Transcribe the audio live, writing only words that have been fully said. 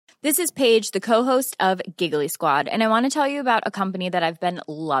This is Paige, the co-host of Giggly Squad, and I want to tell you about a company that I've been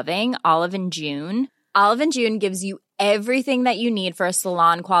loving, Olive & June. Olive & June gives you everything that you need for a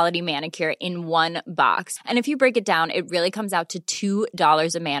salon-quality manicure in one box. And if you break it down, it really comes out to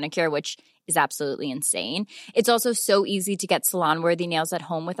 $2 a manicure, which is absolutely insane. It's also so easy to get salon-worthy nails at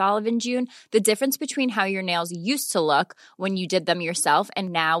home with Olive & June. The difference between how your nails used to look when you did them yourself and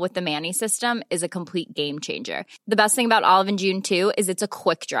now with the Mani system is a complete game changer. The best thing about Olive & June, too, is it's a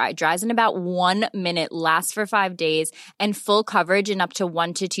quick dry. Dries in about 1 minute, lasts for 5 days, and full coverage in up to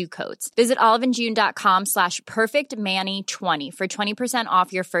 1 to 2 coats. Visit oliveandjune.com/perfectmani20 for 20%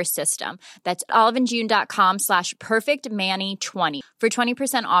 off your first system. That's oliveandjune.com/perfectmani20 for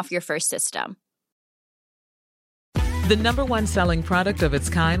 20% off your first system. The number one selling product of its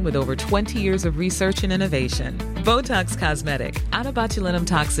kind with over 20 years of research and innovation. Botox Cosmetic, out of botulinum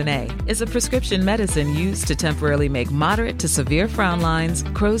toxin A, is a prescription medicine used to temporarily make moderate to severe frown lines,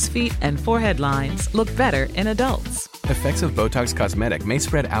 crow's feet, and forehead lines look better in adults. Effects of Botox Cosmetic may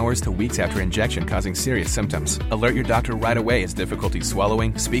spread hours to weeks after injection, causing serious symptoms. Alert your doctor right away as difficulty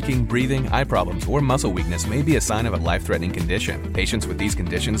swallowing, speaking, breathing, eye problems, or muscle weakness may be a sign of a life-threatening condition. Patients with these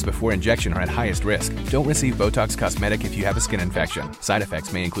conditions before injection are at highest risk. Don't receive Botox Cosmetic if you have a skin infection. Side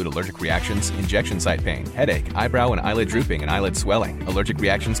effects may include allergic reactions, injection site pain, headache, eyebrow and eyelid drooping, and eyelid swelling. Allergic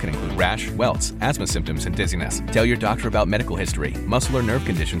reactions can include rash, welts, asthma symptoms, and dizziness. Tell your doctor about medical history, muscle or nerve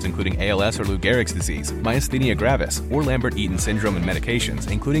conditions including ALS or Lou Gehrig's disease, myasthenia gravis, or Lambert-Eaton syndrome and medications,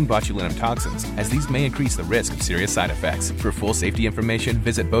 including botulinum toxins, as these may increase the risk of serious side effects. For full safety information,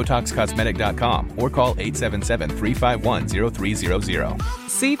 visit BotoxCosmetic.com or call 877-351-0300.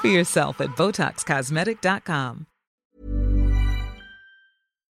 See for yourself at BotoxCosmetic.com.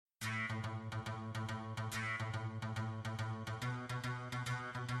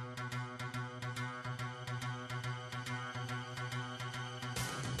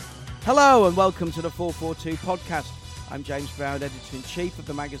 Hello and welcome to the 442 podcast. I'm James Brown, Editor-in-Chief of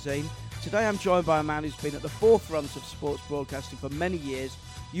the magazine. Today I'm joined by a man who's been at the forefront of sports broadcasting for many years.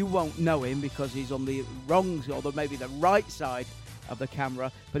 You won't know him because he's on the wrong, or maybe the right side of the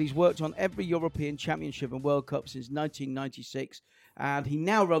camera, but he's worked on every European Championship and World Cup since 1996, and he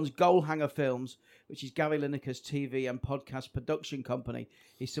now runs Goalhanger Films, which is Gary Lineker's TV and podcast production company.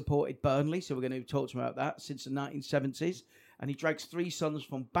 He's supported Burnley, so we're going to talk to him about that, since the 1970s, and he drags 3 sons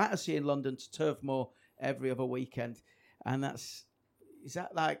from Battersea in London to Turf Moor every other weekend. And is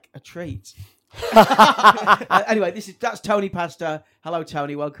that like a treat? Anyway, that's Tony Pastor. Hello,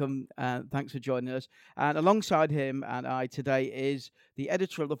 Tony. Welcome. Thanks for joining us. And alongside him and I today is the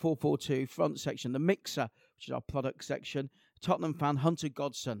editor of the 442 front section, the Mixer, which is our product section, Tottenham fan Hunter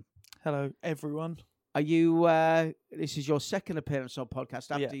Godson. Hello, everyone. Are you? This is your second appearance on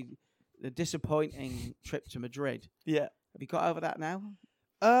podcast after the disappointing trip to Madrid. Yeah. Have you got over that now?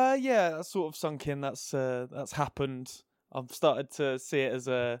 Yeah, that's sort of sunk in. That's happened. I've started to see it as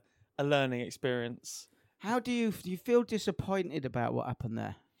a learning experience. How do you feel disappointed about what happened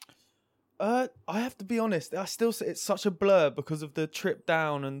there? I have to be honest. I still see it's such a blur because of the trip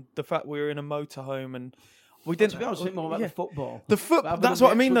down and the fact we were in a motorhome and we didn't. To be honest, think more about the football. That's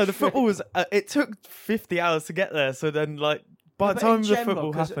what I mean, though. The football was. It took 50 hours to get there. So then, by the time the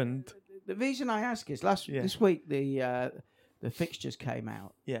football happened. The reason I ask is this week the fixtures came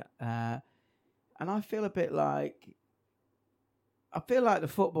out. Yeah. And I feel a bit like. I feel like the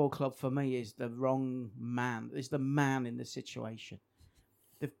football club for me is the wrong man. Is the man in the situation.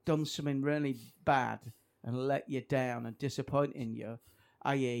 They've done something really bad and let you down and disappointing you,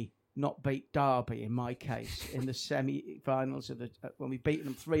 i.e., not beat Derby in my case in the semi-finals of when we beat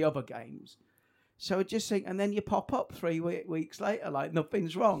them 3 other games. So I just think, and then you pop up 3 weeks later like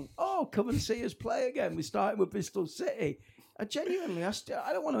nothing's wrong. Oh, come and see us play again. We're starting with Bristol City. I genuinely, I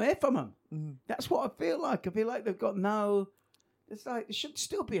don't want to hear from them. Mm. That's what I feel like. I feel like they've got no. It's like they should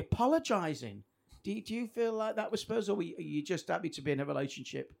still be apologising. Do you feel like that was Spurs, or are you just happy to be in a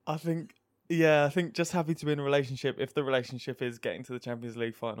relationship? I think just happy to be in a relationship if the relationship is getting to the Champions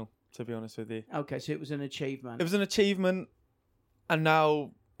League final, to be honest with you. Okay, so it was an achievement. It was an achievement, and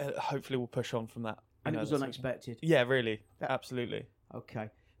now hopefully we'll push on from that. And it was unexpected. Yeah, really. Absolutely. Okay.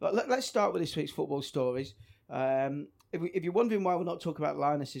 Well, let's start with this week's football stories. If you're wondering why we're not talking about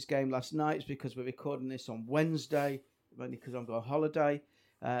Linus's game last night, it's because we're recording this on Wednesday, only because I'm on holiday.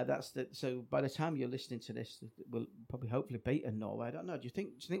 So by the time you're listening to this, we'll probably hopefully beat Norway. I don't know. Do you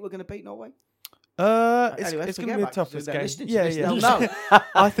think we're going to beat Norway? It's going to be a toughest game. Yeah. No,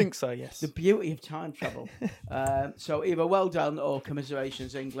 I think so. Yes. The beauty of time travel. So either well done or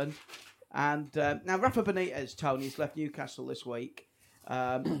commiserations, England. And now Rafa Benitez, Tony's left Newcastle this week.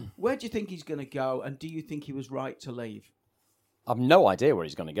 Where do you think he's going to go? And do you think he was right to leave? I've no idea where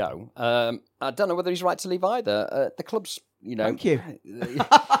he's going to go. I don't know whether he's right to leave either. The club's, Thank you.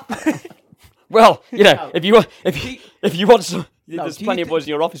 Well, if you want some, there's do plenty you of boys in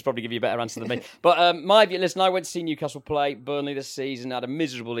your office probably give you a better answer than me. But my view, listen, I went to see Newcastle play Burnley this season. Had a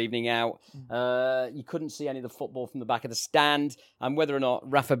miserable evening out. You couldn't see any of the football from the back of the stand, and whether or not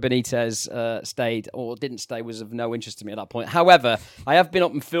Rafa Benitez stayed or didn't stay was of no interest to me at that point. However, I have been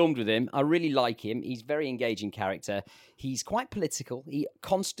up and filmed with him. I really like him. He's a very engaging character. He's quite political. He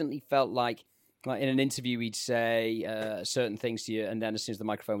constantly felt like in an interview, he'd say certain things to you, and then as soon as the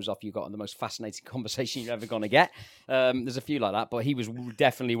microphone was off, you got on the most fascinating conversation you're ever going to get. There's a few like that, but he was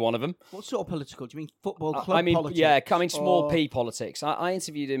definitely one of them. What sort of political? Do you mean football club politics? Yeah, small P politics. I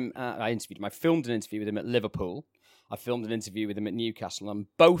interviewed him. I filmed an interview with him at Liverpool. I filmed an interview with him at Newcastle. On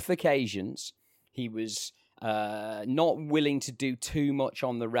both occasions, he was not willing to do too much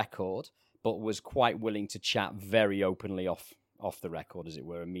on the record, but was quite willing to chat very openly off the record, as it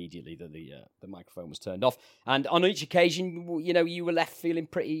were, immediately that the microphone was turned off. And on each occasion, you were left feeling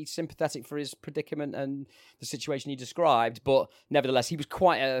pretty sympathetic for his predicament and the situation he described. But nevertheless, he was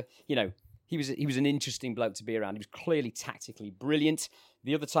quite he was an interesting bloke to be around. He was clearly tactically brilliant.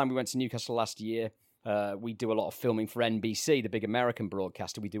 The other time we went to Newcastle last year, we do a lot of filming for NBC, the big American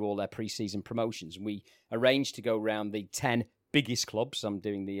broadcaster. We do all their pre-season promotions. And we arranged to go around the 10 biggest clubs. I'm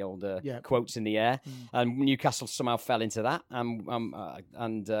doing the old quotes in the air, and Newcastle somehow fell into that.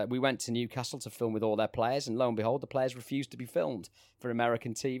 And we went to Newcastle to film with all their players, and lo and behold, the players refused to be filmed for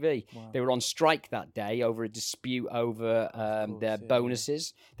American TV. Wow. They were on strike that day over a dispute over their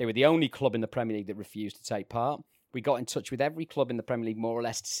bonuses. They were the only club in the Premier League that refused to take part. We got in touch with every club in the Premier League, more or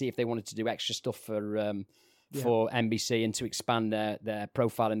less, to see if they wanted to do extra stuff for NBC and to expand their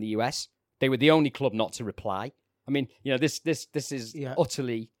profile in the US. They were the only club not to reply. I mean, this is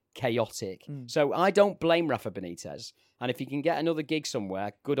utterly chaotic. So I don't blame Rafa Benitez. And if he can get another gig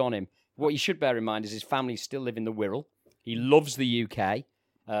somewhere, good on him. What you should bear in mind is his family still live in the Wirral. He loves the UK.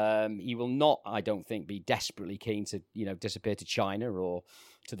 He will not, I don't think, be desperately keen to, disappear to China or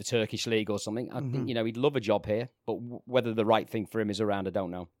to the Turkish League or something. I think, he'd love a job here. But whether the right thing for him is around, I don't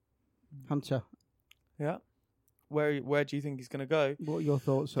know. Hunter. Yeah. Where do you think he's going to go? What are your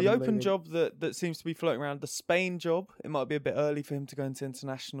thoughts on the open job that seems to be floating around? The Spain job. It might be a bit early for him to go into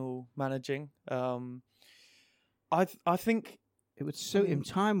international managing. I think it would suit him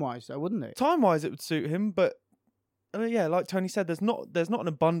time-wise, though, wouldn't it? Time-wise, it would suit him, but like Tony said, there's not an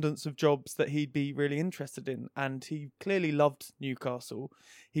abundance of jobs that he'd be really interested in, and he clearly loved Newcastle.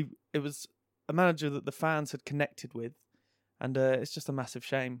 It was a manager that the fans had connected with. And it's just a massive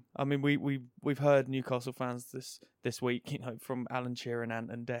shame. I mean, we've heard Newcastle fans this week, from Alan Shearer and Ant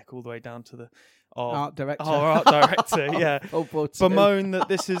and Deck all the way down to the art director. Art director, yeah. Bemoan that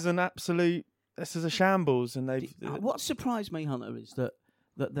this is a shambles, and they've. What surprised me, Hunter, is that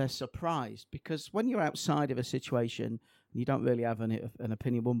they're surprised, because when you're outside of a situation, you don't really have an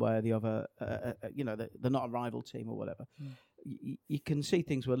opinion one way or the other. They're not a rival team or whatever. You can see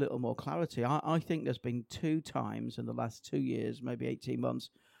things with a little more clarity. I think there's been 2 times in the last 2 years, maybe 18 months,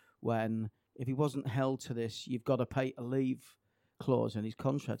 when if he wasn't held to this, you've got to pay a leave clause in his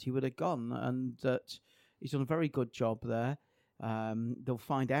contract, he would have gone. And that he's done a very good job there. They'll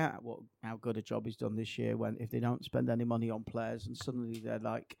find out how good a job he's done this year if they don't spend any money on players, and suddenly they're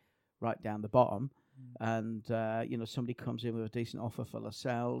like right down the bottom. And somebody comes in with a decent offer for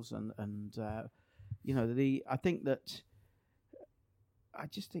Lascelles, I think that. I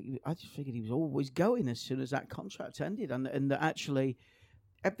just figured he was always going as soon as that contract ended, and that actually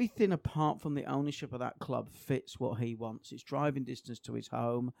everything apart from the ownership of that club fits what he wants. It's driving distance to his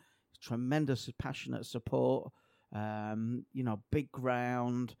home, tremendous passionate support, big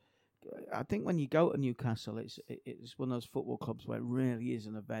ground. I think when you go to Newcastle, it's one of those football clubs where it really is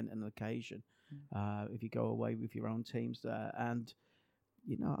an event and an occasion. If you go away with your own teams there, and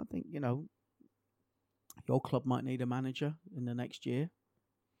I think your club might need a manager in the next year.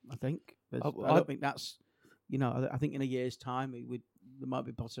 I think. I don't think that's, I think in a year's time there might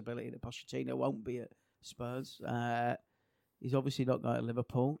be a possibility that Pochettino won't be at Spurs. He's obviously not going to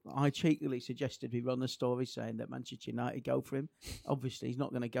Liverpool. I cheekily suggested we run a story saying that Manchester United go for him. Obviously, he's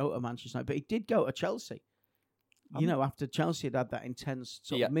not going to go to Manchester United, but he did go to Chelsea. After Chelsea had that intense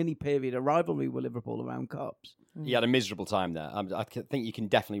sort of mini period of rivalry with Liverpool around cups. He had a miserable time there. I think you can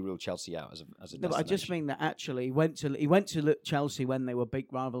definitely rule Chelsea out as a No, but I just mean that actually he went to Chelsea when they were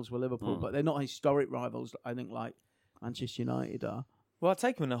big rivals with Liverpool, but they're not historic rivals, I think, like Manchester United are. Well, I'd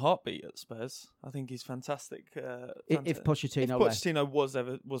take him in a heartbeat at Spurs. I think he's fantastic. If Pochettino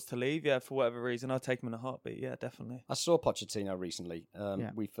was to leave, for whatever reason, I'd take him in a heartbeat. Yeah, definitely. I saw Pochettino recently.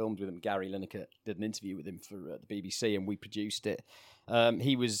 We filmed with him. Gary Lineker did an interview with him for the BBC, and we produced it.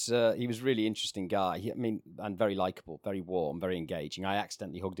 He was really interesting guy. And very likable, very warm, very engaging. I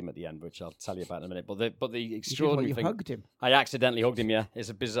accidentally hugged him at the end, which I'll tell you about in a minute. But the extraordinary thing, hugged him. I accidentally hugged him. Yeah, it's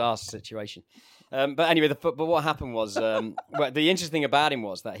a bizarre situation. But anyway, but what happened was, well, the interesting thing about him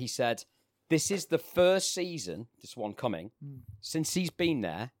was that he said, this is the first season, this one coming, since he's been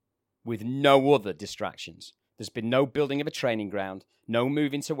there with no other distractions. There's been no building of a training ground, no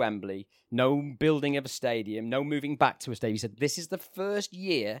moving to Wembley, no building of a stadium, no moving back to a stadium. He said, this is the first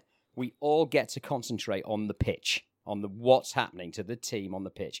year we all get to concentrate on the pitch, on what's happening to the team on the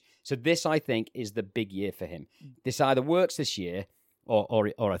pitch. So this, I think, is the big year for him. This either works this year,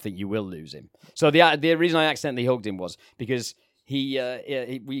 or I think you will lose him. So the reason I accidentally hugged him was because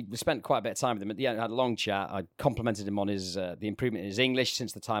we spent quite a bit of time with him. At the end, I had a long chat. I complimented him on his the improvement in his English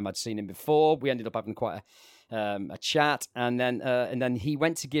since the time I'd seen him before. We ended up having quite a chat, and then he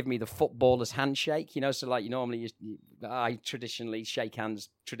went to give me the footballer's handshake. So like normally I traditionally shake hands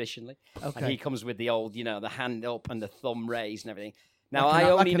traditionally, and he comes with the old the hand up and the thumb raised and everything. Now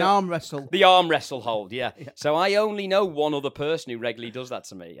like an arm wrestle. The arm wrestle hold, yeah. So I only know one other person who regularly does that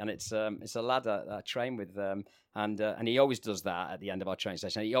to me, and it's a lad I train with, and he always does that at the end of our training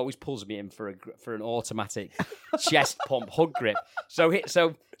session. He always pulls me in for an automatic chest pump hug grip.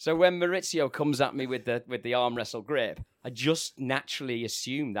 So when Maurizio comes at me with the arm wrestle grip, I just naturally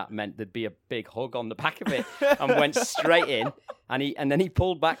assumed that meant there'd be a big hug on the back of it, and went straight in. And then he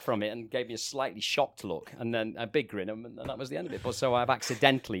pulled back from it and gave me a slightly shocked look, and then a big grin, and that was the end of it. But so I've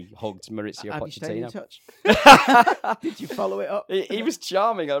accidentally hugged Maurizio Have Pochettino. You stayed in touch? Did you follow it up? He was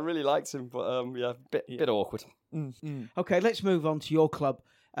charming. I really liked him, but bit awkward. Okay, let's move on to your club.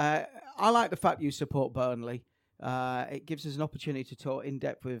 I like the fact you support Burnley. It gives us an opportunity to talk in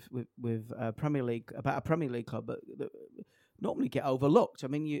depth with Premier League about a Premier League club that normally get overlooked. I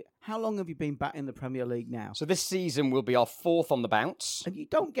mean, how long have you been back in the Premier League now? So this season will be our fourth on the bounce. And you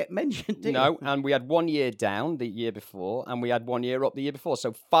don't get mentioned, do you? No, and we had 1 year down the year before, and we had 1 year up the year before.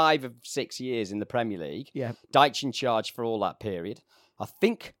 So 5 of 6 years in the Premier League. Yeah. Dyche in charge for all that period. I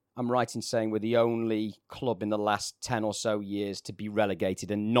think I'm right in saying we're the only club in the last 10 or so years to be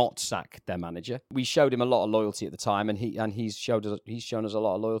relegated and not sack their manager. We showed him a lot of loyalty at the time, and he's shown us a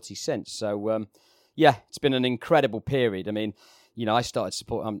lot of loyalty since. So yeah, it's been an incredible period. I mean, I started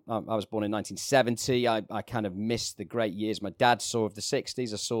support. I was born in 1970. I kind of missed the great years my dad saw of the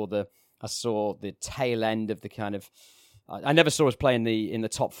 60s. I saw the tail end of the kind of. I never saw us play in the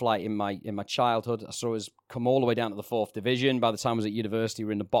top flight in my childhood. I saw us come all the way down to the 4th division. By the time I was at university, we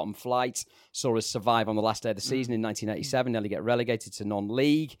were in the bottom flight. Saw us survive on the last day of the season in 1987, nearly get relegated to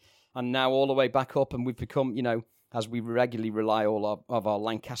non-league, and now all the way back up. And we've become, as we regularly rely all of our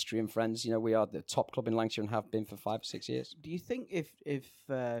Lancastrian friends, we are the top club in Lancashire and have been for 5 or 6 years. Do you think if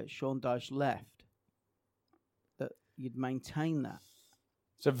Sean Dyche left, that you'd maintain that?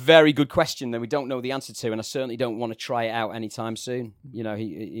 It's a very good question that we don't know the answer to, and I certainly don't want to try it out anytime soon.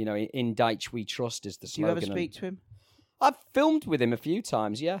 In Dyche we trust is the slogan. Do you ever speak to him? I've filmed with him a few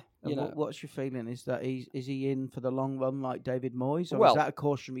times, yeah. What's your feeling? Is that is he in for the long run like David Moyes, or well, is that a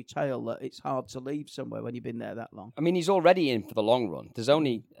cautionary tale that it's hard to leave somewhere when you've been there that long? I mean, he's already in for the long run. There's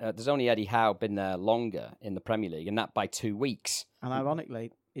only Eddie Howe been there longer in the Premier League, and that by 2 weeks. And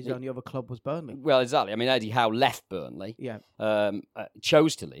ironically, his only other club was Burnley. Well, exactly. I mean, Eddie Howe left Burnley. Yeah.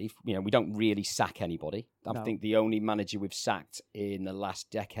 Chose to leave. We don't really sack anybody. I think the only manager we've sacked in the last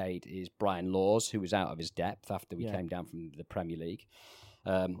decade is Brian Laws, who was out of his depth after we came down from the Premier League.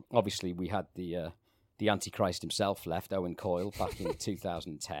 Obviously, we had the Antichrist himself left, Owen Coyle, back in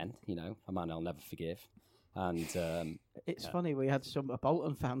 2010. A man I'll never forgive. And it's funny, we had a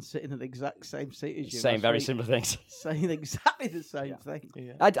Bolton fan sitting in the exact same seat as you. Saying very similar things. Saying exactly the same thing.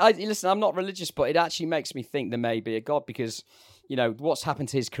 Yeah. I listen, I'm not religious, but it actually makes me think there may be a God because, what's happened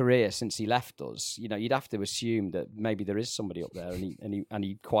to his career since he left us, you'd have to assume that maybe there is somebody up there and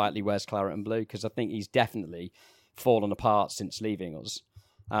he quietly wears claret and blue, because I think he's definitely fallen apart since leaving us.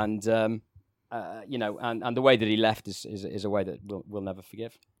 And, and the way that he left is a way that we'll never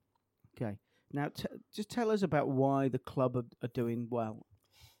forgive. Okay. Now, just tell us about why the club are doing well.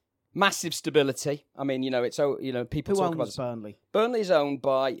 Massive stability. I mean, people talk about Burnley. Burnley is owned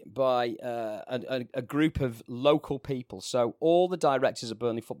by a group of local people. So all the directors of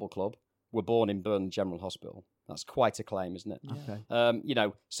Burnley Football Club were born in Burnley General Hospital. That's quite a claim, isn't it?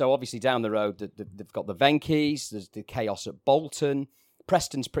 Okay. So obviously down the road they've got the Venkis. There's the chaos at Bolton.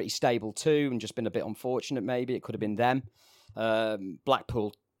 Preston's pretty stable too, and just been a bit unfortunate. Maybe it could have been them.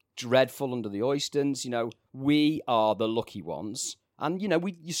 Blackpool dreadful under the Oystons. We are the lucky ones. And,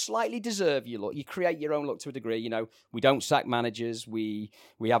 you slightly deserve your luck. You create your own luck to a degree. We don't sack managers. We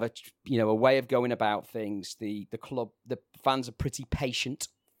have a way of going about things. The club, the fans are pretty patient.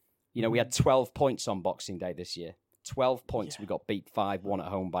 We had 12 points on Boxing Day this year. 12 points. Yeah. We got beat 5-1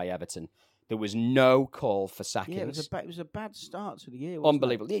 at home by Everton. There was no call for sackings. Yeah, it was a bad start to the year.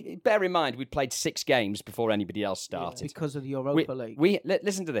 Unbelievable. Bear in mind, we'd played 6 games before anybody else started. Because of the Europa League.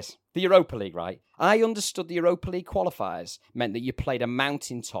 Listen to this. The Europa League, right? I understood the Europa League qualifiers meant that you played a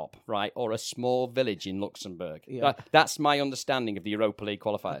mountaintop, right, or a small village in Luxembourg. Yeah. That's my understanding of the Europa League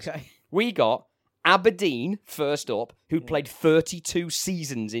qualifiers. Okay. We got Aberdeen first up, who'd played 32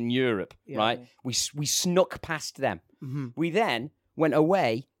 seasons in Europe, right? We snuck past them. Mm-hmm. We then went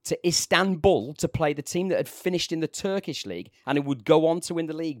away to Istanbul to play the team that had finished in the Turkish league and it would go on to win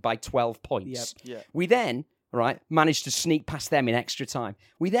the league by 12 points. Yep. Yeah. We then, managed to sneak past them in extra time.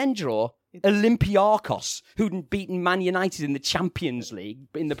 We then draw Olympiacos, who'd beaten Man United in the Champions League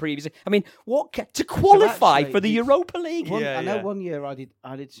in the previous... I mean, to qualify for the Europa League? I know one year I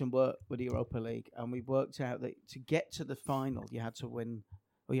did some work with the Europa League and we worked out that to get to the final, you had to win,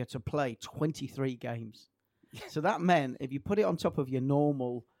 or you had to play 23 games. So that meant if you put it on top of your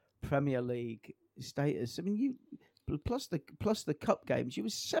normal Premier League status, I mean, you plus the cup games, you were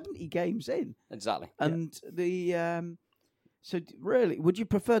 70 games in. Exactly. And so really, would you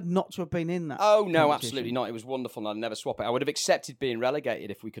prefer not to have been in that? Oh no, absolutely not. It was wonderful, and I'd never swap it. I would have accepted being relegated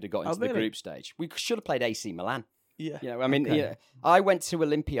if we could have got into the group stage. We should have played AC Milan. Yeah. I went to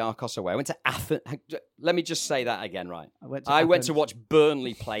Olympiacos away. I went to Athens. Let me just say that again, right? I went to watch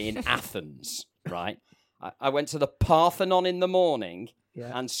Burnley play in Athens, right? I went to the Parthenon in the morning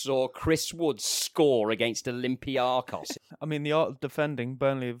and saw Chris Wood score against Olympiacos. I mean, the art of defending,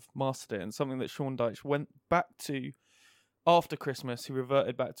 Burnley have mastered it, and something that Sean Dyche went back to after Christmas. He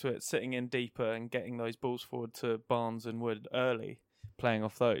reverted back to it, sitting in deeper and getting those balls forward to Barnes and Wood early, playing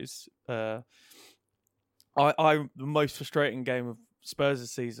off those. The most frustrating game of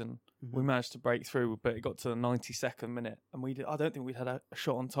Spurs' season, we managed to break through, but it got to the 92nd minute, and I don't think we'd had a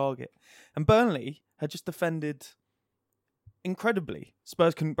shot on target. And Burnley had just defended incredibly.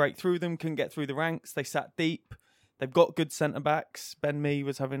 Spurs couldn't break through them, couldn't get through the ranks. They sat deep. They've got good centre-backs. Ben Mee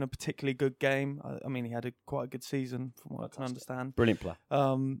was having a particularly good game. I mean, he had quite a good season, from what I can understand. Brilliant player.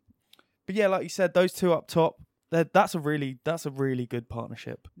 But yeah, like you said, those two up top, that's a really good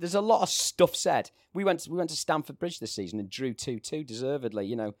partnership. There's a lot of stuff said. We went to Stamford Bridge this season and drew 2-2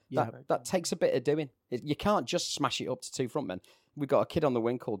 deservedly. That takes a bit of doing. You can't just smash it up to 2 frontmen. We've got a kid on the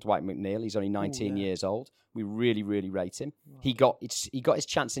wing called Dwight McNeil. He's only 19 years old. We really, really rate him. He got his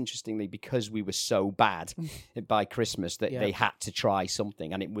chance, interestingly, because we were so bad by Christmas that they had to try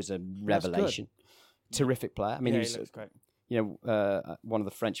something, and it was a revelation. Terrific player. I mean, he looks great. One of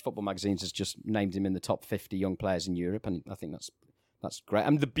the French football magazines has just named him in the top 50 young players in Europe, and I think that's great.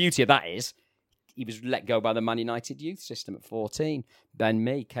 And the beauty of that is he was let go by the Man United youth system at 14. Ben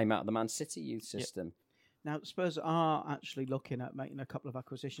Mee came out of the Man City youth system. Yep. Now, Spurs are actually looking at making a couple of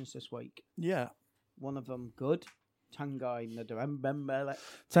acquisitions this week. Yeah. One of them good, Tanguy Ndombele.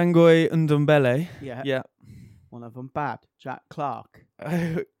 Tanguy Ndombele. Yeah. Yeah. One of them bad, Jack Clarke.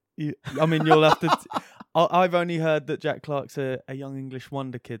 I mean, you'll have to... I've only heard that Jack Clarke's a young English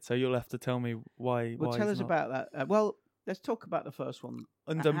wonder kid, so you'll have to tell me why. Well, tell us about that. Let's talk about the first one.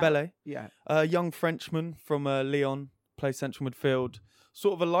 Ndombele. Yeah. A young Frenchman from Lyon, plays central midfield.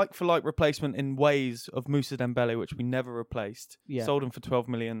 Sort of a like-for-like replacement in ways of Moussa Dembele, which we never replaced. Yeah. Sold him for 12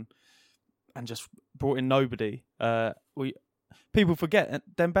 million and just brought in nobody. People forget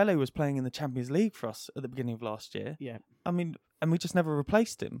Dembele was playing in the Champions League for us at the beginning of last year. Yeah. I mean, and we just never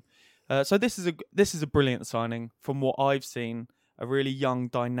replaced him. So this is a brilliant signing from what I've seen. A really young,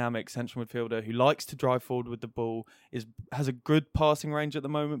 dynamic central midfielder who likes to drive forward with the ball, has a good passing range at the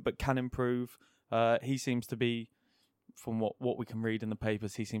moment, but can improve. He seems to be, from what we can read in the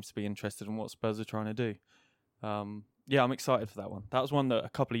papers, he seems to be interested in what Spurs are trying to do. I'm excited for that one. That was one that a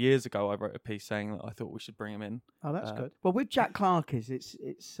couple of years ago I wrote a piece saying that I thought we should bring him in. Oh, that's good. Well, with Jack Clarke,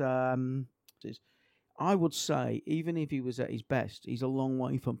 it's I would say, even if he was at his best, he's a long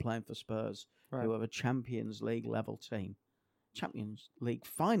way from playing for Spurs, who have a Champions League level team, Champions League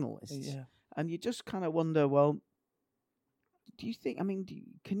finalists. Yeah. And you just kind of wonder, well, do you think,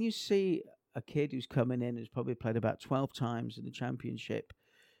 can you see a kid who's coming in, who's probably played about 12 times in the Championship,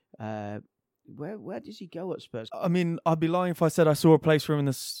 where does he go at Spurs? I mean, I'd be lying if I said I saw a place for him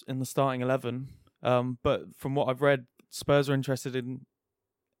in the starting 11. But from what I've read, Spurs are interested in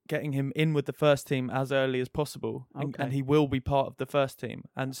getting him in with the first team as early as possible, and he will be part of the first team.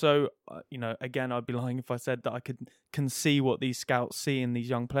 And so, again, I'd be lying if I said that I can see what these scouts see in these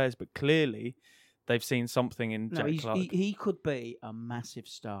young players, but clearly they've seen something in Jack Clark. He could be a massive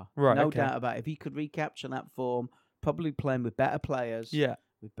star, right? No doubt about it. If he could recapture that form, probably playing with better players, with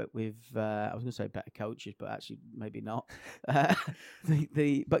I was going to say better coaches, but actually maybe not. I think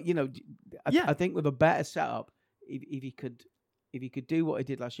with a better setup, if he could do what he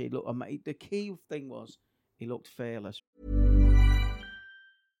did last year, the key thing was he looked fearless.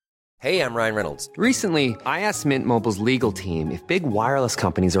 Hey, I'm Ryan Reynolds. Recently, I asked Mint Mobile's legal team if big wireless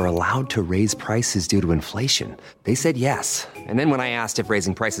companies are allowed to raise prices due to inflation. They said yes. And then when I asked if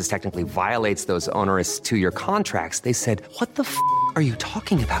raising prices technically violates those onerous 2-year contracts, they said, "What the f*** are you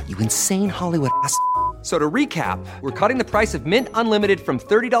talking about, you insane Hollywood ass?" So to recap, we're cutting the price of Mint Unlimited from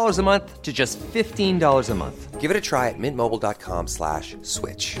 $30 a month to just $15 a month. Give it a try at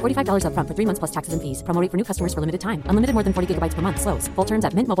mintmobile.com/switch. $45 up front for 3 months plus taxes and fees. Promo rate for new customers for limited time. Unlimited more than 40 gigabytes per month. Slows full terms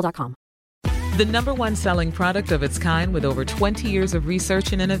at mintmobile.com. The number one selling product of its kind with over 20 years of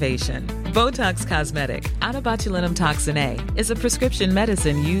research and innovation. Botox Cosmetic, out of botulinum toxin A, is a prescription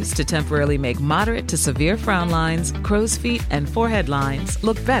medicine used to temporarily make moderate to severe frown lines, crow's feet, and forehead lines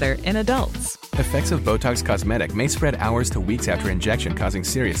look better in adults. Effects of Botox Cosmetic may spread hours to weeks after injection, causing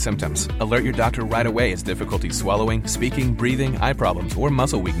serious symptoms. Alert your doctor right away as difficulty swallowing, speaking, breathing, eye problems, or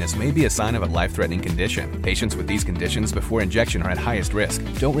muscle weakness may be a sign of a life-threatening condition. Patients with these conditions before injection are at highest risk.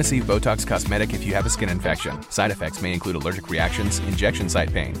 Don't receive Botox Cosmetic if you have a skin infection. Side effects may include allergic reactions, injection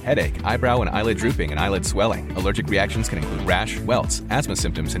site pain, headache, eyebrow and eyelid drooping, and eyelid swelling. Allergic reactions can include rash, welts, asthma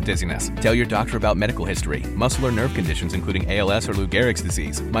symptoms, and dizziness. Tell your doctor about medical history, muscle or nerve conditions including ALS or Lou Gehrig's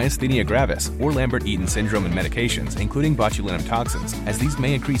disease, myasthenia gravis, or Lambert-Eaton syndrome, and medications, including botulinum toxins, as these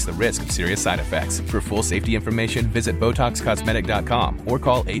may increase the risk of serious side effects. For full safety information, visit BotoxCosmetic.com or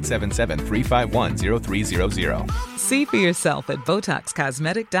call 877-351-0300. See for yourself at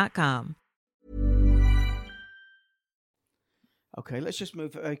BotoxCosmetic.com. Okay, let's just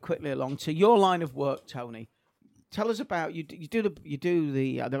move very quickly along to your line of work, Tony. Tell us about you do the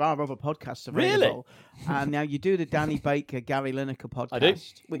there are other podcasts available, and now you do the Danny Baker, Gary Lineker podcast, I do.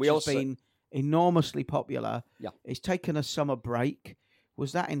 which has been enormously popular. Yeah, it's taken a summer break.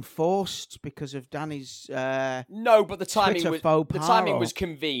 Was that enforced because of Danny's? No, but the timing was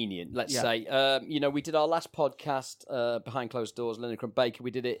convenient. Let's say, we did our last podcast behind closed doors, Lineker and Baker. We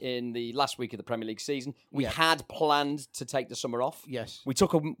did it in the last week of the Premier League season. We had planned to take the summer off. Yes, we're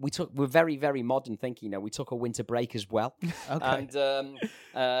very, very modern thinking. We took a winter break as well. Okay,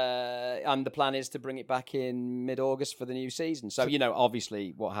 and the plan is to bring it back in mid-August for the new season. So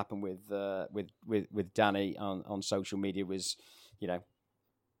obviously, what happened with Danny on social media was,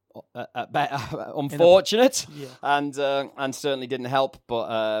 unfortunate, and certainly didn't help.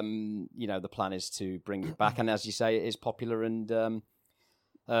 But the plan is to bring it back, and as you say, it is popular and and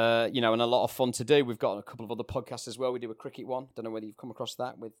a lot of fun to do. We've got a couple of other podcasts as well. We do a cricket one. Don't know whether you've come across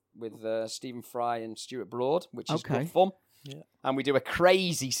that with Stephen Fry and Stuart Broad, which is good fun. Yeah. And we do a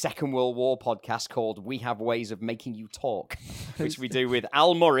crazy Second World War podcast called We Have Ways of Making You Talk, which we do with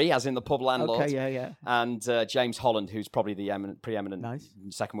Al Murray, as in the pub landlord, and James Holland, who's probably the preeminent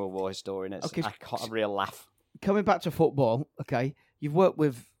Second World War historian. It's a real laugh. Coming back to football, you've worked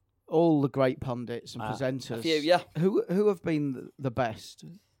with all the great pundits and presenters. A few, yeah. Who have been the best?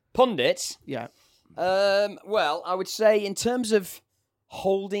 Pundits? Yeah. Well, I would say in terms of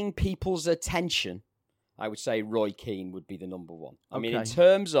holding people's attention, I would say Roy Keane would be the number one. I mean, in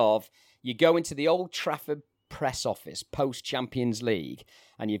terms of, you go into the Old Trafford press office post-Champions League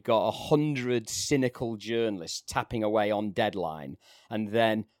and you've got 100 cynical journalists tapping away on deadline, and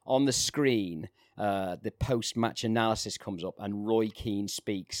then on the screen, the post-match analysis comes up and Roy Keane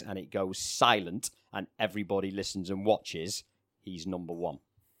speaks and it goes silent and everybody listens and watches. He's number one.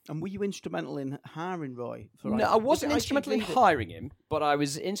 And were you instrumental in hiring Roy? No, I wasn't instrumental in hiring him, but I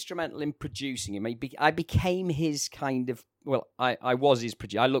was instrumental in producing him. I became his kind of... Well, I was his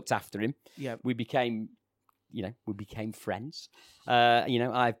producer. I looked after him. Yeah. We became friends.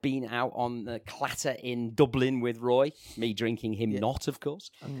 I've been out on the clatter in Dublin with Roy, me drinking, him not, of course.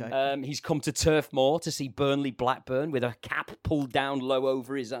 Okay. He's come to Turf Moor to see Burnley-Blackburn with a cap pulled down low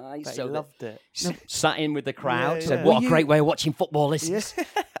over his eyes. He loved it. Sat in with the crowd, said, what a great way of watching football this is.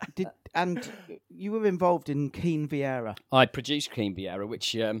 And you were involved in Keane Vieira. I produced Keane Vieira,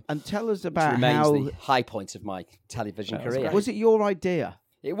 which and tell us about remains the high point of my television career. Was it your idea?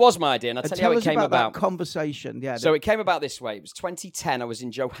 It was my idea, and I'll tell you how it came about. That conversation, So it came about this way. It was 2010. I was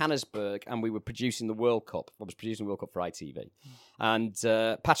in Johannesburg, and we were producing the World Cup. I was producing the World Cup for ITV, and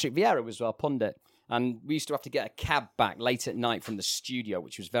Patrick Vieira was our pundit. And we used to have to get a cab back late at night from the studio,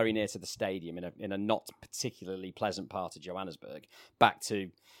 which was very near to the stadium in a not particularly pleasant part of Johannesburg, back to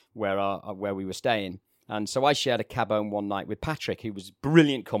where we were staying. And so I shared a cab home one night with Patrick, who was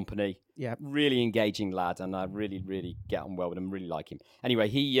brilliant company, really engaging lad, and I really, really get on well with him, really like him. Anyway,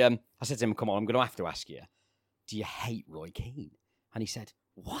 I said to him, come on, I'm going to have to ask you, do you hate Roy Keane? And he said,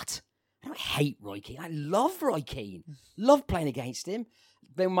 what? I don't hate Roy Keane. I love Roy Keane. Love playing against him.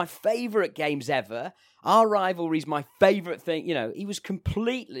 They were my favourite games ever. Our rivalry's my favourite thing. You know, he was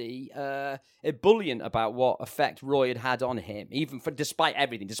completely ebullient about what effect Roy had on him, despite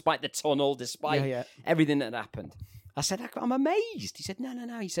everything, despite the tunnel, despite everything that happened. I said, I'm amazed. He said,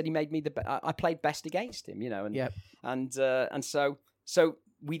 no. He said he made me I played best against him, you know. And so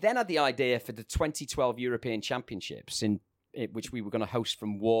we then had the idea for the 2012 European Championships which we were going to host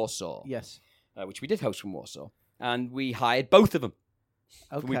from Warsaw. Yes. Which we did host from Warsaw. And we hired both of them.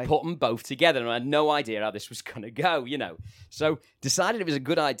 Okay. We put them both together, and I had no idea how this was going to go, you know. So decided it was a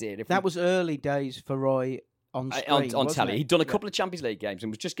good idea. That was early days for Roy on screen, on telly. He'd done a couple of Champions League games and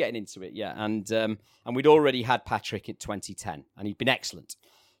was just getting into it, And we'd already had Patrick in 2010, and he'd been excellent.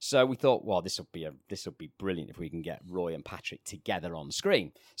 So we thought, well, this will be brilliant if we can get Roy and Patrick together on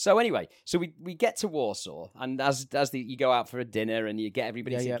screen. So anyway, we get to Warsaw, and as you go out for a dinner and you get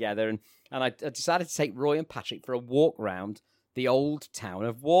everybody together, and I decided to take Roy and Patrick for a walk round the old town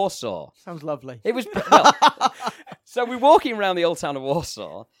of Warsaw. Sounds lovely. It was so we're walking around the old town of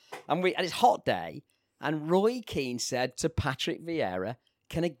Warsaw, and it's a hot day, and Roy Keane said to Patrick Vieira,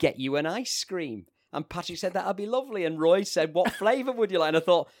 "Can I get you an ice cream?" And Patrick said, that'd be lovely. And Roy said, what flavour would you like? And I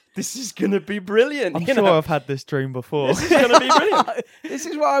thought, this is going to be brilliant. I'm sure I've had this dream before. This is going to be brilliant. This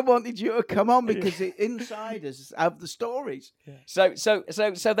is why I wanted you to come on, because the insiders have the stories. Yeah.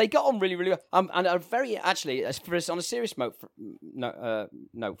 So they got on really, really well. And a very, actually, on a serious note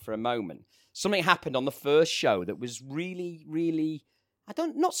for a moment, something happened on the first show that was really, really,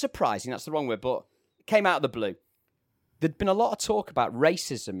 not surprising, that's the wrong word, but came out of the blue. There'd been a lot of talk about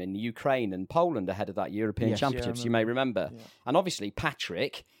racism in Ukraine and Poland ahead of that European Championships, you may remember. Yeah. And obviously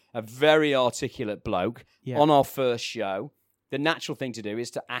Patrick, a very articulate bloke, on our first show, the natural thing to do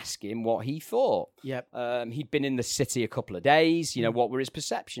is to ask him what he thought. Yep. He'd been in the city a couple of days, what were his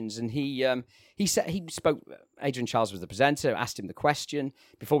perceptions? And he spoke, Adrian Charles was the presenter, asked him the question.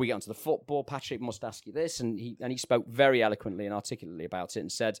 Before we get onto the football, Patrick must ask you this. And he spoke very eloquently and articulately about it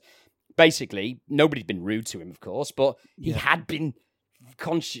and said, basically, nobody'd been rude to him, of course, but he had been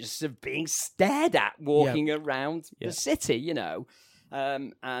conscious of being stared at walking around the city,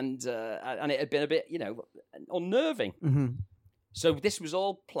 and it had been a bit, unnerving. Mm-hmm. So this was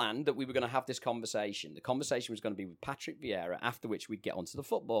all planned that we were going to have this conversation. The conversation was going to be with Patrick Vieira, after which we'd get onto the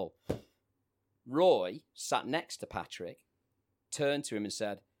football. Roy sat next to Patrick, turned to him and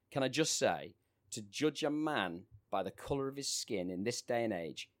said, "Can I just say, to judge a man by the colour of his skin in this day and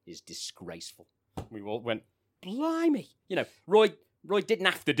age is disgraceful." We all went, blimey. Roy didn't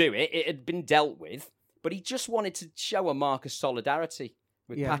have to do it. It had been dealt with. But he just wanted to show a mark of solidarity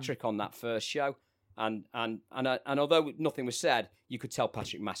with Patrick on that first show. And although nothing was said, you could tell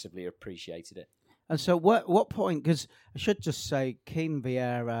Patrick massively appreciated it. And so what point, because I should just say, Keane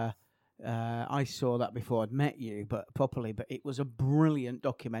Vieira, I saw that before I'd met you, but it was a brilliant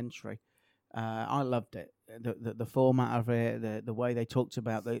documentary. I loved it. The format of it, the way they talked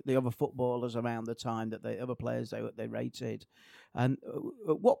about the other footballers around the time, that the other players they rated. And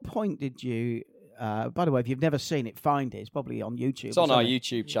at what point did you? By the way, if you've never seen it, find it. It's probably on YouTube. It's on our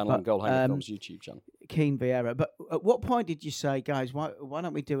YouTube channel, on Goalhanger Films YouTube channel. Keane Vieira. But at what point did you say, guys, why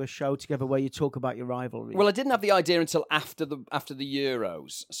don't we do a show together where you talk about your rivalry? Well, I didn't have the idea until after the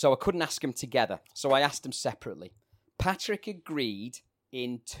Euros, so I couldn't ask them together. So I asked them separately. Patrick agreed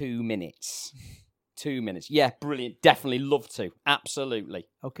in 2 minutes. 2 minutes. Yeah, brilliant. Definitely love to. Absolutely.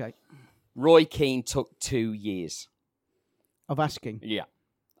 Okay. Roy Keane took 2 years. Of asking? Yeah.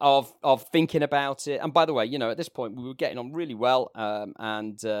 Of thinking about it. And by the way, at this point, we were getting on really well.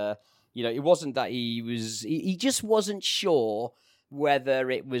 It wasn't that he just wasn't sure whether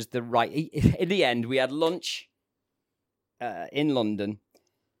it was the right... In the end, we had lunch in London,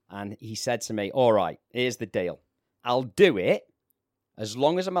 and he said to me, all right, here's the deal. I'll do it as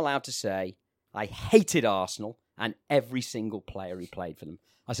long as I'm allowed to say I hated Arsenal and every single player who played for them.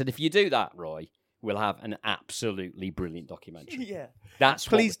 I said, if you do that, Roy, we'll have an absolutely brilliant documentary. Yeah. That's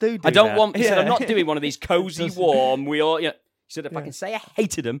Please do I don't that. want... He said, I'm not doing one of these cosy, warm... He said, if I can say I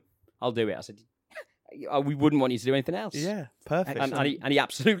hated them, I'll do it. I said, we wouldn't want you to do anything else. Yeah, perfect. And he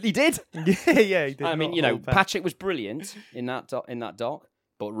absolutely did. Yeah, he did. I mean, Patrick was brilliant in that doc,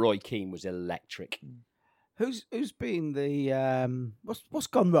 but Roy Keane was electric. Who's been the what's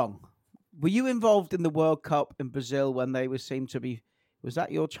gone wrong Were you involved in the World Cup in Brazil when they seemed to be? Was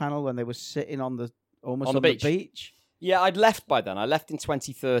that your channel when they were sitting on the beach? Yeah, I'd left by then. I left in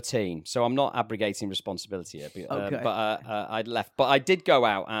 2013, so I'm not abrogating responsibility here. But I'd left. But I did go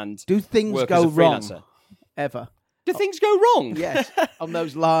out and do things work go as a wrong freelancer. ever? Do things go wrong? Yes, on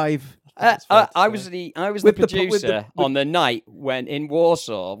those live. I was the producer on the night when in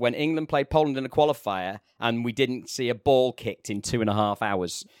Warsaw when England played Poland in a qualifier and we didn't see a ball kicked in 2.5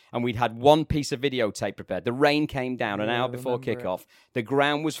 hours and we'd had one piece of videotape prepared. The rain came down an hour before kickoff. The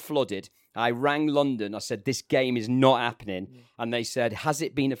ground was flooded. I rang London. I said, this game is not happening. And they said, has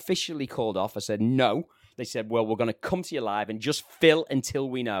it been officially called off? I said, no. They said, well, we're going to come to you live and just fill until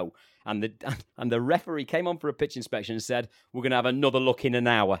we know. And the referee came on for a pitch inspection and said, we're going to have another look in an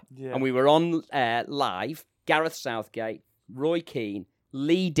hour. Yeah. And we were on air live, Gareth Southgate, Roy Keane,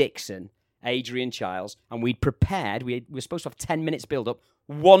 Lee Dixon, Adrian Chiles, and we'd prepared, we were supposed to have 10 minutes build-up,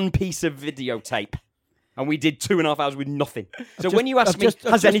 one piece of videotape. And we did 2.5 hours with nothing. So when you ask me,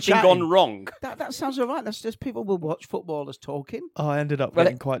 has anything gone wrong? That sounds all right. That's just people will watch footballers talking. Oh, I ended up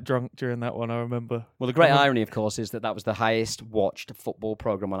getting quite drunk during that one, I remember. Well, the great irony, of course, is that was the highest watched football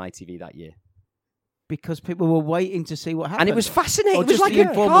programme on ITV that year. Because people were waiting to see what happened. And it was fascinating. Or it was like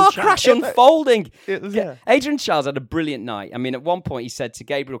a car crash unfolding. Adrian Chiles had a brilliant night. I mean, at one point he said to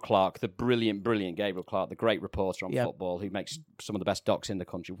Gabriel Clark, the brilliant Gabriel Clark, the great reporter on football who makes some of the best docs in the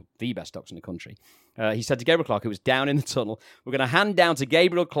country, the best docs in the country. He said to Gabriel Clark, who was down in the tunnel, we're going to hand down to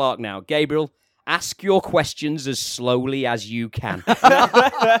Gabriel Clark now. Gabriel, ask your questions as slowly as you can.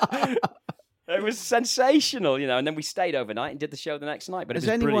 It was sensational, and then we stayed overnight and did the show the next night. But has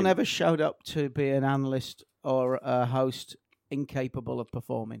anyone ever showed up to be an analyst or a host incapable of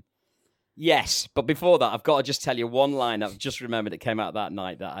performing? Yes, but before that, I've got to just tell you one line I've just remembered that came out that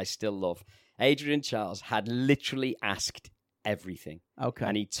night that I still love. Adrian Chiles had literally asked everything. Okay.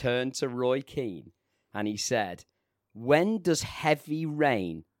 And he turned to Roy Keane and he said, when does heavy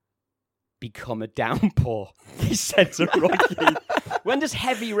rain become a downpour? He said to Roy Keane. When does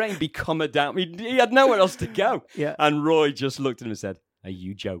heavy rain become a down? He had nowhere else to go. Yeah. And Roy just looked at him and said, are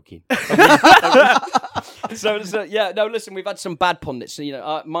you joking? So yeah, no, listen, we've had some bad pundits. So,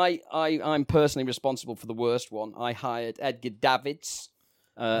 I'm personally responsible for the worst one. I hired Edgar Davids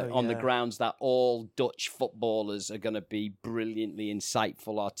on the grounds that all Dutch footballers are going to be brilliantly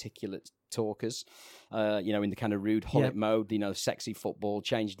insightful, articulate talkers. In the kind of rude Hullet mode, sexy football,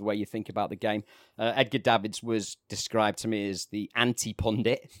 changed the way you think about the game. Edgar Davids was described to me as the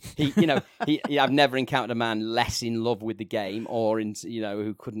anti-pundit. I've never encountered a man less in love with the game or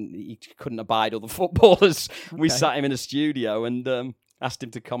who couldn't abide other footballers. Okay. We sat him in a studio and asked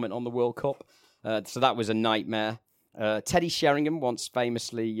him to comment on the World Cup. So that was a nightmare. Teddy Sheringham once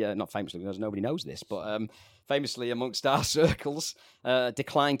famously, not famously because nobody knows this, but famously amongst our circles,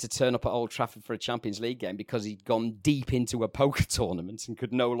 declined to turn up at Old Trafford for a Champions League game because he'd gone deep into a poker tournament and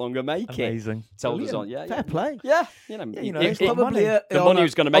could no longer make it. Amazing. Told us on, fair play. Yeah, it's probably the money he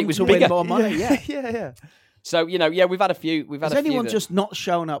was going to make was bigger. More money. Yeah. So we've had a few. Has anyone just not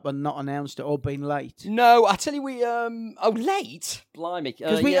shown up and not announced it or been late? No, I tell you, late, blimey.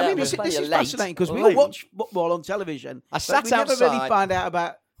 Because this is fascinating because we all watch football on television. We never really find out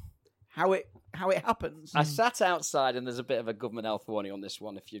about how it happens. I sat outside, and there's a bit of a government health warning on this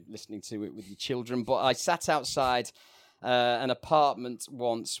one if you're listening to it with your children. But I sat outside an apartment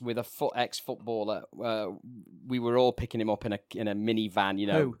once with a ex-footballer. We were all picking him up in a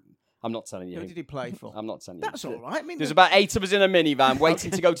minivan. Who? I'm not telling you. Who did he play for? I'm not telling you. That's all right. There's about 8 of us in a minivan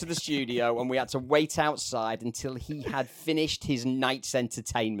waiting to go to the studio, and we had to wait outside until he had finished his night's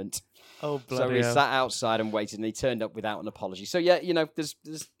entertainment. Oh, bloody So we hell. sat outside and waited, and he turned up without an apology. So yeah,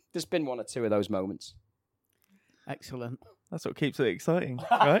 there's been one or two of those moments. Excellent. That's what keeps it exciting,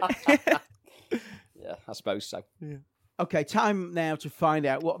 right? Yeah, I suppose so. Yeah. Okay, time now to find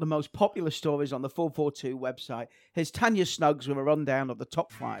out what are the most popular stories on the 442 website. Here's Tanya Snuggs with a rundown of the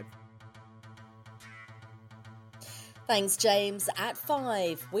top 5. Thanks, James. At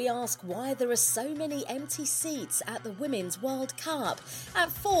 5, we ask why there are so many empty seats at the Women's World Cup. At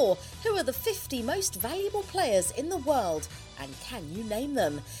 4, who are the 50 most valuable players in the world, and can you name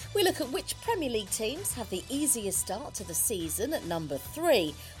them? We look at which Premier League teams have the easiest start to the season at number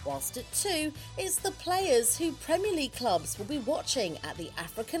 3, whilst at 2 is the players who Premier League clubs will be watching at the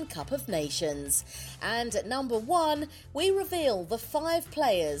African Cup of Nations. And at number 1, we reveal the 5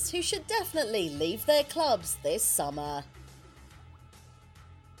 players who should definitely leave their clubs this summer.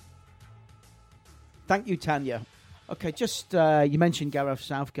 Thank you, Tanya. Okay, just you mentioned Gareth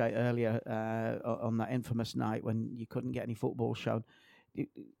Southgate earlier on that infamous night when you couldn't get any football shown.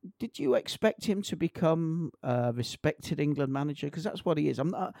 Did you expect him to become a respected England manager? Because that's what he is. I'm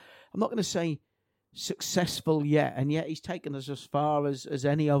not going to say successful yet, and yet he's taken us as far as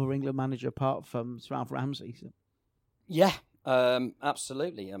any other England manager apart from Sir Alf Ramsey. So. Yeah,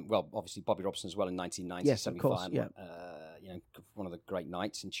 absolutely. Well, obviously Bobby Robson as well in 1990 yes, semi-final. Of course, yeah. One of the great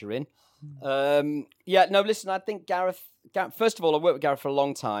nights in Turin. Listen, I think Gareth. First of all, I worked with Gareth for a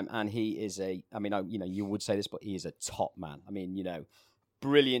long time, and he is you would say this, but he is a top man. I mean,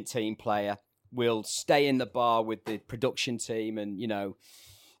 brilliant team player. Will stay in the bar with the production team, and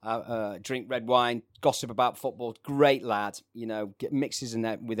drink red wine, gossip about football. Great lad, mixes in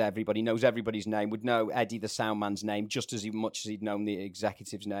there with everybody, knows everybody's name, would know Eddie the sound man's name just as much as he'd known the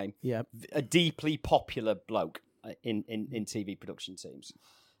executive's name. Yeah, a deeply popular bloke in TV production teams.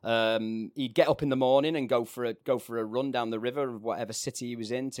 He'd get up in the morning and go for a run down the river of whatever city he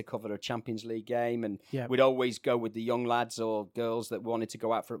was in to cover a Champions League game, and we'd always go with the young lads or girls that wanted to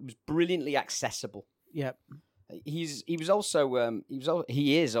go out for it. It was brilliantly accessible. Yeah. He is also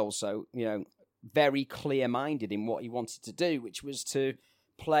very clear-minded in what he wanted to do, which was to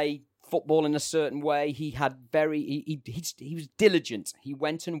play football in a certain way. He was diligent. He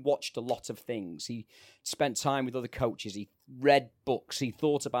went and watched a lot of things. He spent time with other coaches. He read books. He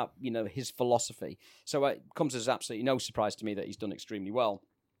thought about his philosophy. So it comes as absolutely no surprise to me that he's done extremely well.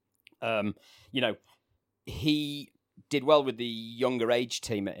 He did well with the younger age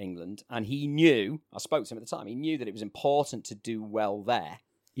team at England, and he knew, I spoke to him at the time, he knew that it was important to do well there,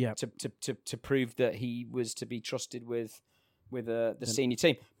 to prove that he was to be trusted with the senior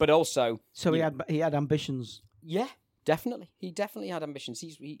team. But also, so he had ambitions. Yeah, definitely. He definitely had ambitions.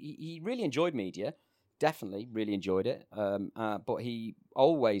 He really enjoyed media, definitely really enjoyed it. But he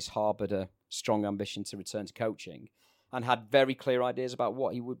always harboured a strong ambition to return to coaching, and had very clear ideas about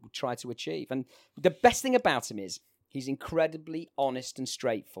what he would try to achieve. And the best thing about him is he's incredibly honest and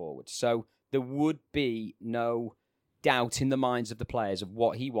straightforward. So there would be no doubt in the minds of the players of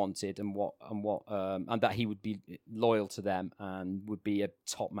what he wanted and that he would be loyal to them and would be a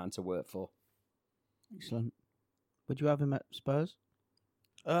top man to work for. Excellent. Would you have him at Spurs?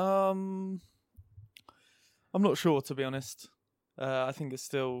 I'm not sure, to be honest. I think it's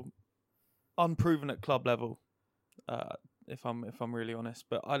still unproven at club level. If I'm really honest,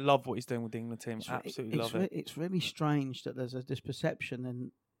 but I love what he's doing with the England team. Absolutely love it. It's really strange that there's this perception,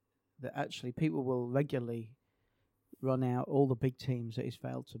 and that actually people will regularly run out all the big teams that he's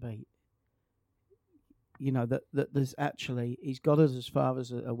failed to beat. That there's actually, he's got us as far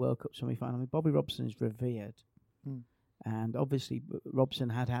as a World Cup semi-final. I mean, Bobby Robson is revered, and obviously Robson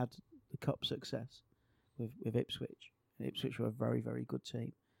had the cup success with Ipswich. Ipswich were a very, very good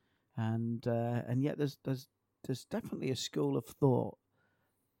team, and yet there's definitely a school of thought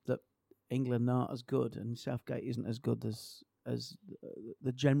that England aren't as good and Southgate isn't as good as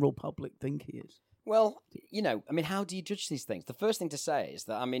the general public think he is. Well, how do you judge these things? The first thing to say is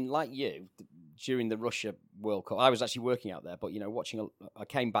that, like you, during the Russia World Cup, I was actually working out there, but, I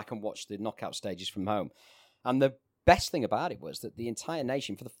came back and watched the knockout stages from home. And the best thing about it was that the entire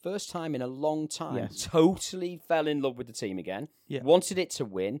nation, for the first time in a long time, totally fell in love with the team again, wanted it to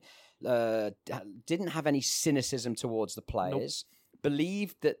win, didn't have any cynicism towards the players,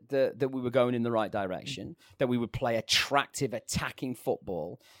 believed that we were going in the right direction, that we would play attractive, attacking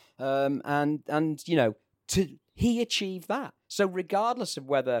football, he achieved that. So regardless of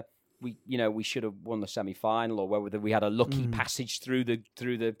whether we should have won the semi-final or whether we had a lucky passage through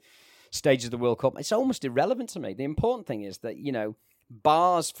the stages of the World Cup, it's almost irrelevant to me. The important thing is that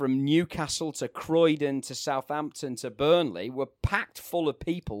bars from Newcastle to Croydon to Southampton to Burnley were packed full of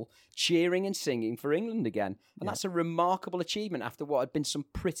people cheering and singing for England again. And that's a remarkable achievement after what had been some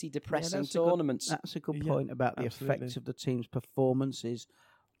pretty depressing tournaments. That's a good point about the effect of the team's performances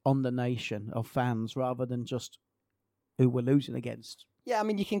on the nation of fans rather than just who we're losing against. Yeah,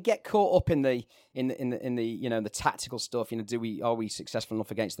 you can get caught up in the the tactical stuff. Are we successful enough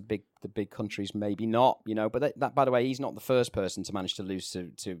against the big countries? Maybe not. But that by the way, he's not the first person to manage to lose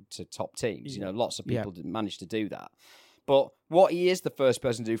to top teams. Lots of people didn't manage to do that. But what he is the first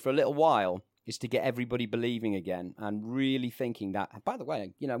person to do for a little while is to get everybody believing again and really thinking that. By the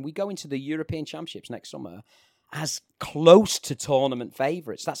way, we go into the European Championships next summer as close to tournament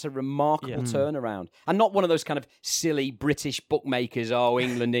favourites. That's a remarkable turnaround. And not one of those kind of silly British bookmakers,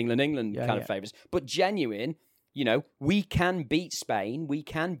 England kind of favourites, but genuine, we can beat Spain, we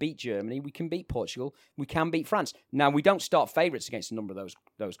can beat Germany, we can beat Portugal, we can beat France. Now, we don't start favourites against a number of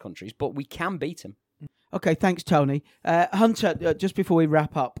those countries, but we can beat them. Okay, thanks, Tony. Hunter, just before we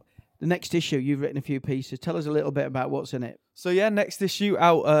wrap up, the next issue, you've written a few pieces. Tell us a little bit about what's in it. So yeah, next issue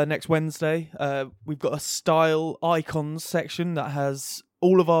out next Wednesday. We've got a style icons section that has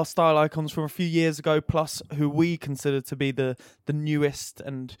all of our style icons from a few years ago, plus who we consider to be the newest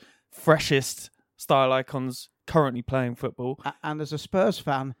and freshest style icons currently playing football. And as a Spurs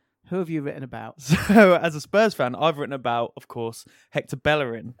fan, who have you written about? So as a Spurs fan, I've written about, of course, Hector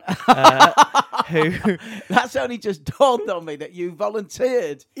Bellerin. Who That's only just dawned on me that you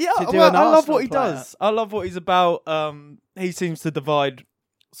volunteered to do an I love Arsenal what he player. does. I love what he's about. He seems to divide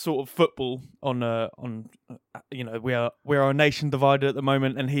sort of football on we're a nation divided at the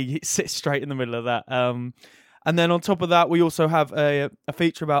moment, and he sits straight in the middle of that. And then on top of that, we also have a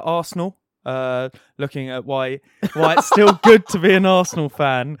feature about Arsenal. Looking at why it's still good to be an Arsenal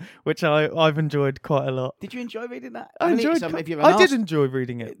fan, which I've enjoyed quite a lot. Did you enjoy reading that? I did enjoy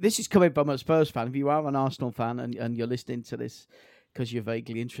reading it. This is coming from a Spurs fan. If you are an Arsenal fan and you're listening to this because you're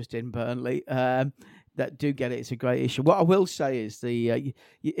vaguely interested in Burnley, that do get it. It's a great issue. What I will say is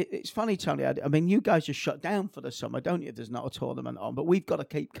it's funny, Tony. I mean, you guys are shut down for the summer, don't you? There's not a tournament on, but we've got to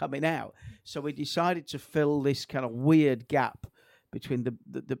keep coming out. So we decided to fill this kind of weird gap between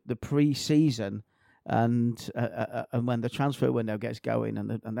the pre-season and when the transfer window gets going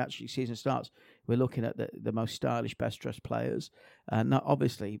and actually season starts. We're looking at the most stylish, best dressed players. Not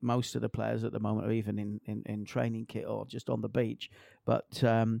obviously most of the players at the moment are even in training kit or just on the beach, but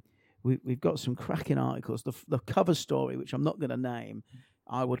we've got some cracking articles. The cover story, which I'm not going to name,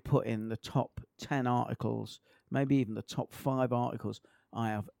 I would put in the top 10 articles, maybe even the top 5 articles I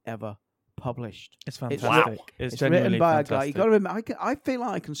have ever published. It's fantastic. It's genuinely written by fantastic. a guy. You got to remember. I feel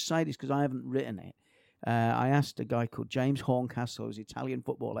like I can say this because I haven't written it. I asked a guy called James Horncastle, who's an Italian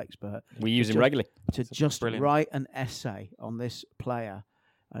football expert. We use him regularly. To just write an essay on this player.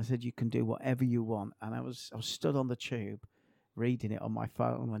 I said, you can do whatever you want. And I was stood on the tube reading it on my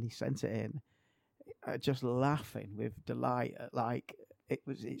phone when he sent it in, just laughing with delight. Like,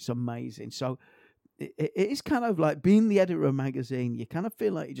 it's amazing. So it is kind of like being the editor of a magazine. You kind of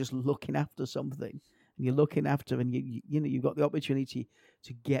feel like you're just looking after something, and you're looking after, and you've got the opportunity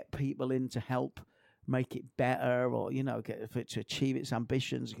to get people in to help make it better, or to achieve its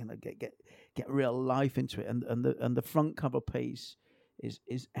ambitions. Get real life into it, and the front cover piece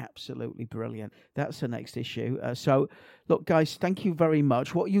is absolutely brilliant. That's the next issue. So, look, guys, thank you very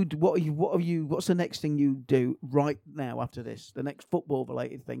much. What's the next thing you do right now after this? The next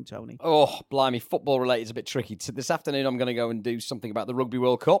football-related thing, Tony? Oh, blimey, football-related is a bit tricky. This afternoon, I'm going to go and do something about the Rugby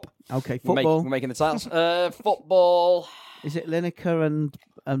World Cup. Okay, football. We're making the titles. Football. Is it Lineker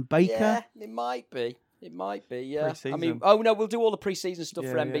and Baker? Yeah, it might be. It might be, yeah. Pre-season. I mean, we'll do all the pre-season stuff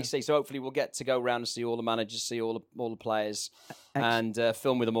for NBC, so hopefully we'll get to go around and see all the managers, see all the players, and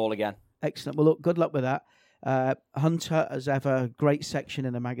film with them all again. Excellent. Well, look, good luck with that. Hunter, as ever, great section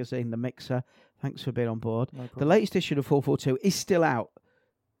in the magazine, The Mixer. Thanks for being on board. No problem. The latest issue of 442 is still out.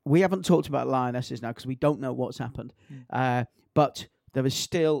 We haven't talked about Lionesses now because we don't know what's happened. But there is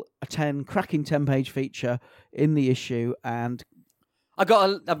still a cracking 10-page feature in the issue, and I've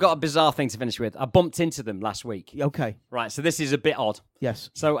got a bizarre thing to finish with. I bumped into them last week. Okay. Right, so this is a bit odd. Yes.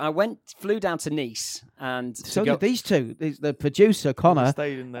 So I flew down to Nice and... So did these two, the producer, Connor,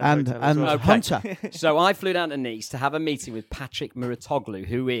 and Hunter. So I flew down to Nice to have a meeting with Patrick Muratoglu,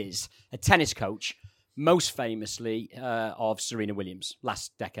 who is a tennis coach, most famously of Serena Williams.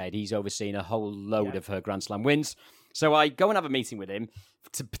 Last decade, he's overseen a whole load of her Grand Slam wins. So I go and have a meeting with him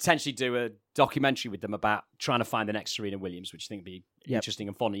to potentially do a documentary with them about trying to find the next Serena Williams, which I think would be interesting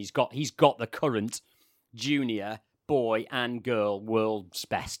and fun. He's got the current junior boy and girl world's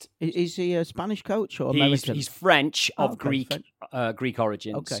best. Is he a Spanish coach or American? He's French of Greek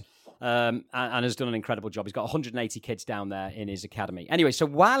origins. Okay. And has done an incredible job. He's got 180 kids down there in his academy. Anyway, so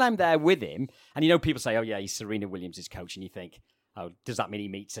while I'm there with him, and people say, oh yeah, he's Serena Williams' coach, and you think, oh, does that mean he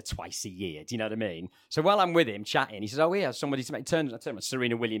meets her twice a year? Do you know what I mean? So while I'm with him chatting, he says, oh, yeah, somebody to make turns. I tell him,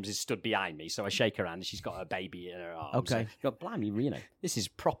 Serena Williams is stood behind me. So I shake her hand and she's got her baby in her arms. Okay. So, blimey, this is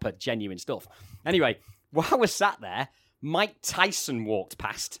proper, genuine stuff. Anyway, while we're sat there, Mike Tyson walked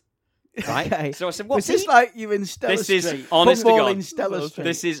past. Right? Okay. So I said, what's this like you in Stella Street? This is honest to God. In Stella Street.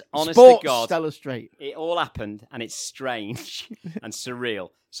 This is honest Sports to God. Stella Street. It all happened and it's strange and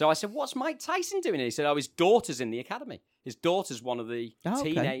surreal. So I said, what's Mike Tyson doing? And he said, oh, his daughter's in the academy. His daughter's one of the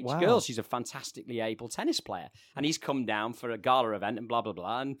teenage girls. She's a fantastically able tennis player. And he's come down for a gala event and blah, blah,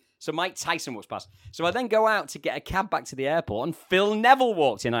 blah. And so Mike Tyson walks past. So I then go out to get a cab back to the airport, and Phil Neville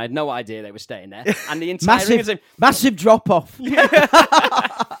walked in. I had no idea they were staying there. And the entire massive drop-off.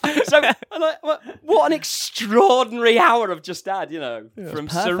 So, what an extraordinary hour I've just had, from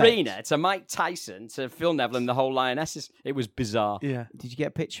Serena to Mike Tyson to Phil Neville and the whole Lionesses. It was bizarre. Yeah. Did you get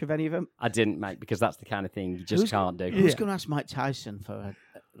a picture of any of them? I didn't, mate, because that's the kind of thing you just can't do. Who's going to ask Mike Tyson for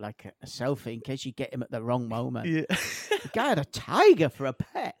a selfie in case you get him at the wrong moment? Yeah. The guy had a tiger for a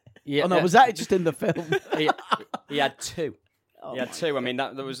pet. Yeah. Oh, no, was that just in the film? He had two. He had two. I mean,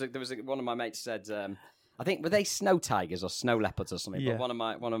 there was one of my mates said... I think, were they snow tigers or snow leopards or something? Yeah.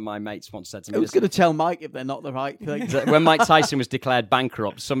 But one of my mates once said to me... Who's going to tell Mike if they're not the right thing? When Mike Tyson was declared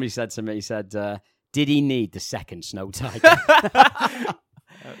bankrupt, somebody said to me, did he need the second snow tiger?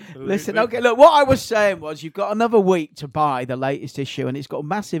 Listen, okay, look, what I was saying was you've got another week to buy the latest issue, and it's got a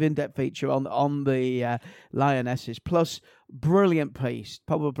massive in-depth feature on the Lionesses, plus brilliant piece,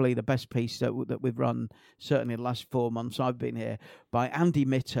 probably the best piece that we've run, certainly in the last 4 months I've been here, by Andy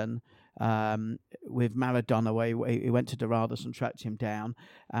Mitten, with Maradona, where he went to Dorados and tracked him down,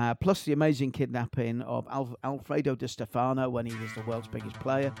 plus the amazing kidnapping of Alfredo Di Stefano when he was the world's biggest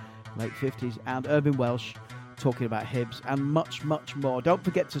player, late 50s, and Irving Welsh talking about Hibs, and much, much more. Don't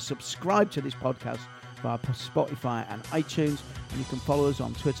forget to subscribe to this podcast via Spotify and iTunes, and you can follow us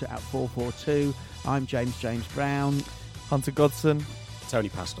on Twitter at 442. I'm James Brown. Hunter Godson. Tony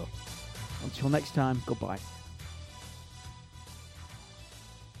Pastor. Until next time, goodbye.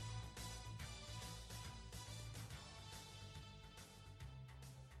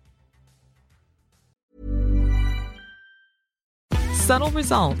 Subtle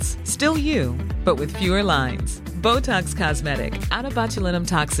results, still you, but with fewer lines. Botox Cosmetic, out of botulinum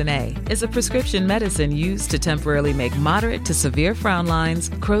toxin A, is a prescription medicine used to temporarily make moderate to severe frown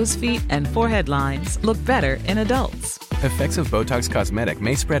lines, crow's feet, and forehead lines look better in adults. Effects of Botox Cosmetic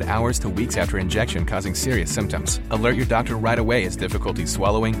may spread hours to weeks after injection, causing serious symptoms. Alert your doctor right away as difficulty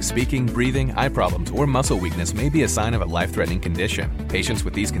swallowing, speaking, breathing, eye problems, or muscle weakness may be a sign of a life-threatening condition. Patients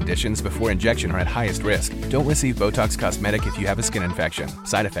with these conditions before injection are at highest risk. Don't receive Botox Cosmetic if you have a skin infection.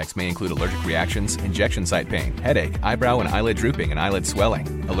 Side effects may include allergic reactions, injection site pain, headache, eyebrow and eyelid drooping, and eyelid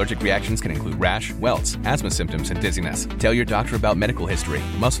swelling. Allergic reactions can include rash, welts, asthma symptoms, and dizziness. Tell your doctor about medical history,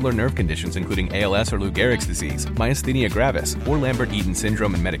 muscle or nerve conditions including ALS or Lou Gehrig's disease, myasthenia gravis, or Lambert-Eaton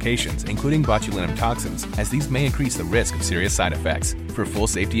syndrome, and medications, including botulinum toxins, as these may increase the risk of serious side effects. For full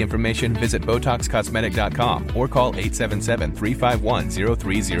safety information, visit BotoxCosmetic.com or call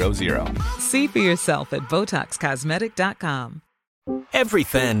 877-351-0300. See for yourself at BotoxCosmetic.com. Every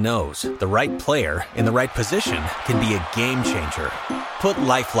fan knows the right player in the right position can be a game changer. Put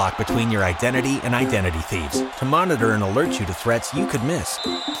LifeLock between your identity and identity thieves to monitor and alert you to threats you could miss.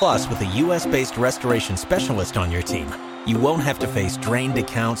 Plus, with a U.S.-based restoration specialist on your team, you won't have to face drained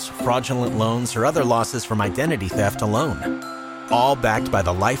accounts, fraudulent loans, or other losses from identity theft alone. All backed by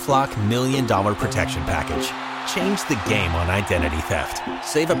the LifeLock $1 Million Protection Package. Change the game on identity theft.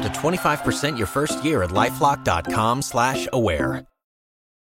 Save up to 25% your first year at LifeLock.com/aware.